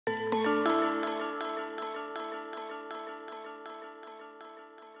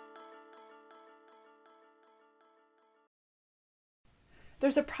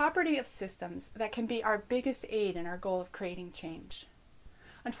There's a property of systems that can be our biggest aid in our goal of creating change.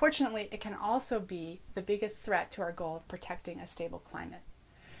 Unfortunately, it can also be the biggest threat to our goal of protecting a stable climate.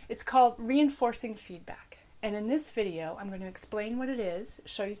 It's called reinforcing feedback. And in this video, I'm going to explain what it is,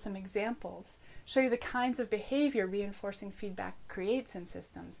 show you some examples, show you the kinds of behavior reinforcing feedback creates in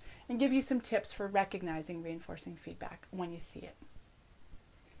systems, and give you some tips for recognizing reinforcing feedback when you see it.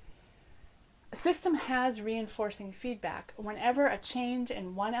 A system has reinforcing feedback whenever a change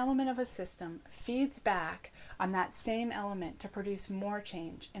in one element of a system feeds back on that same element to produce more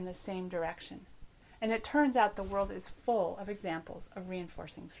change in the same direction. And it turns out the world is full of examples of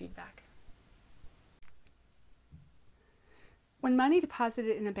reinforcing feedback. When money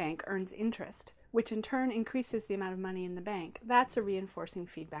deposited in a bank earns interest, which in turn increases the amount of money in the bank, that's a reinforcing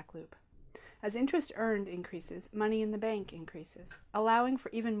feedback loop. As interest earned increases, money in the bank increases, allowing for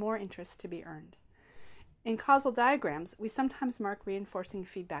even more interest to be earned. In causal diagrams, we sometimes mark reinforcing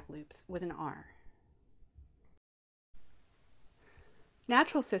feedback loops with an R.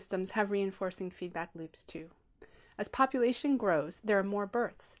 Natural systems have reinforcing feedback loops too. As population grows, there are more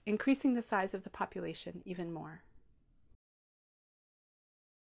births, increasing the size of the population even more.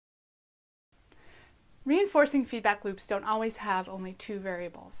 Reinforcing feedback loops don't always have only two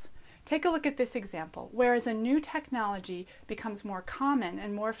variables. Take a look at this example. Whereas a new technology becomes more common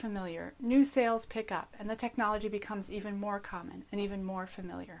and more familiar, new sales pick up and the technology becomes even more common and even more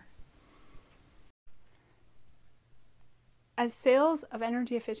familiar. As sales of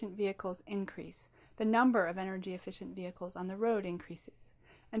energy-efficient vehicles increase, the number of energy-efficient vehicles on the road increases,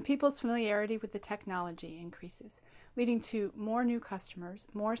 and people's familiarity with the technology increases, leading to more new customers,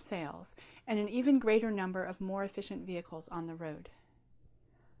 more sales, and an even greater number of more efficient vehicles on the road.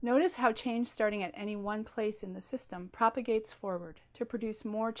 Notice how change starting at any one place in the system propagates forward to produce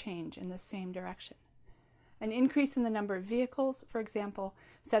more change in the same direction. An increase in the number of vehicles, for example,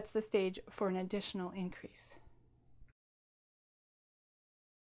 sets the stage for an additional increase.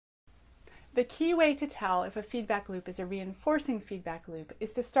 The key way to tell if a feedback loop is a reinforcing feedback loop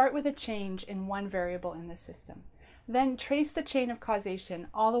is to start with a change in one variable in the system. Then trace the chain of causation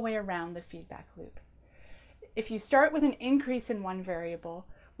all the way around the feedback loop. If you start with an increase in one variable,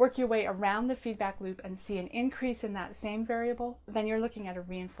 work your way around the feedback loop and see an increase in that same variable, then you're looking at a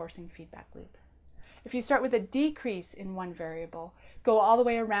reinforcing feedback loop. If you start with a decrease in one variable, go all the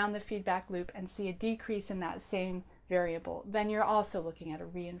way around the feedback loop and see a decrease in that same variable, then you're also looking at a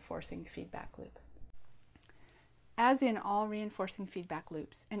reinforcing feedback loop. As in all reinforcing feedback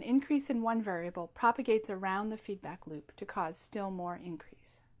loops, an increase in one variable propagates around the feedback loop to cause still more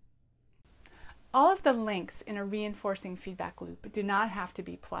increase. All of the links in a reinforcing feedback loop do not have to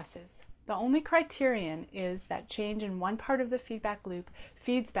be pluses. The only criterion is that change in one part of the feedback loop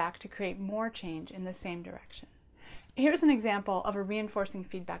feeds back to create more change in the same direction. Here's an example of a reinforcing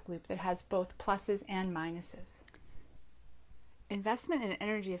feedback loop that has both pluses and minuses. Investment in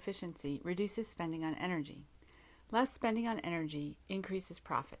energy efficiency reduces spending on energy. Less spending on energy increases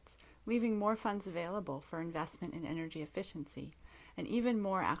profits, leaving more funds available for investment in energy efficiency and even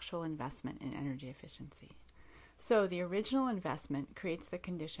more actual investment in energy efficiency. So the original investment creates the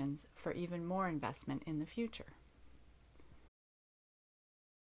conditions for even more investment in the future.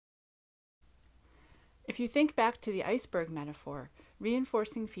 If you think back to the iceberg metaphor,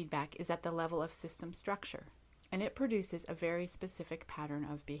 reinforcing feedback is at the level of system structure, and it produces a very specific pattern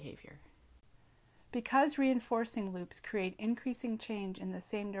of behavior. Because reinforcing loops create increasing change in the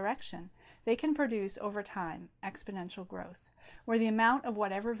same direction, they can produce over time exponential growth, where the amount of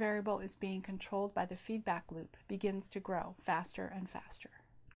whatever variable is being controlled by the feedback loop begins to grow faster and faster.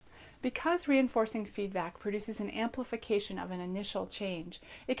 Because reinforcing feedback produces an amplification of an initial change,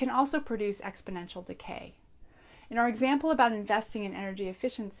 it can also produce exponential decay. In our example about investing in energy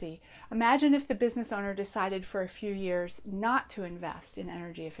efficiency, imagine if the business owner decided for a few years not to invest in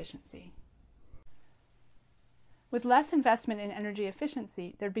energy efficiency. With less investment in energy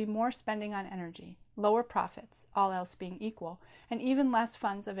efficiency, there'd be more spending on energy, lower profits, all else being equal, and even less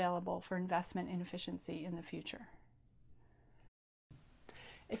funds available for investment in efficiency in the future.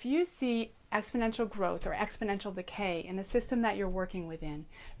 If you see exponential growth or exponential decay in the system that you're working within,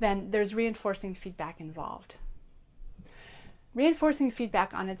 then there's reinforcing feedback involved. Reinforcing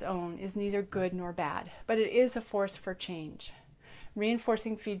feedback on its own is neither good nor bad, but it is a force for change.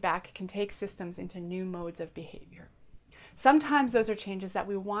 Reinforcing feedback can take systems into new modes of behavior. Sometimes those are changes that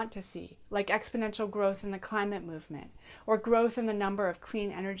we want to see, like exponential growth in the climate movement, or growth in the number of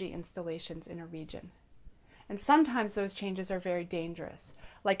clean energy installations in a region. And sometimes those changes are very dangerous,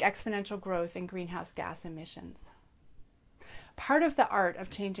 like exponential growth in greenhouse gas emissions. Part of the art of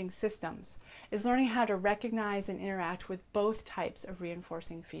changing systems is learning how to recognize and interact with both types of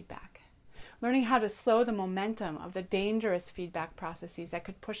reinforcing feedback. Learning how to slow the momentum of the dangerous feedback processes that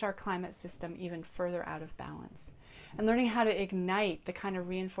could push our climate system even further out of balance. And learning how to ignite the kind of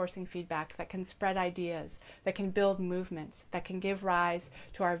reinforcing feedback that can spread ideas, that can build movements, that can give rise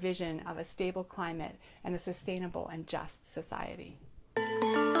to our vision of a stable climate and a sustainable and just society.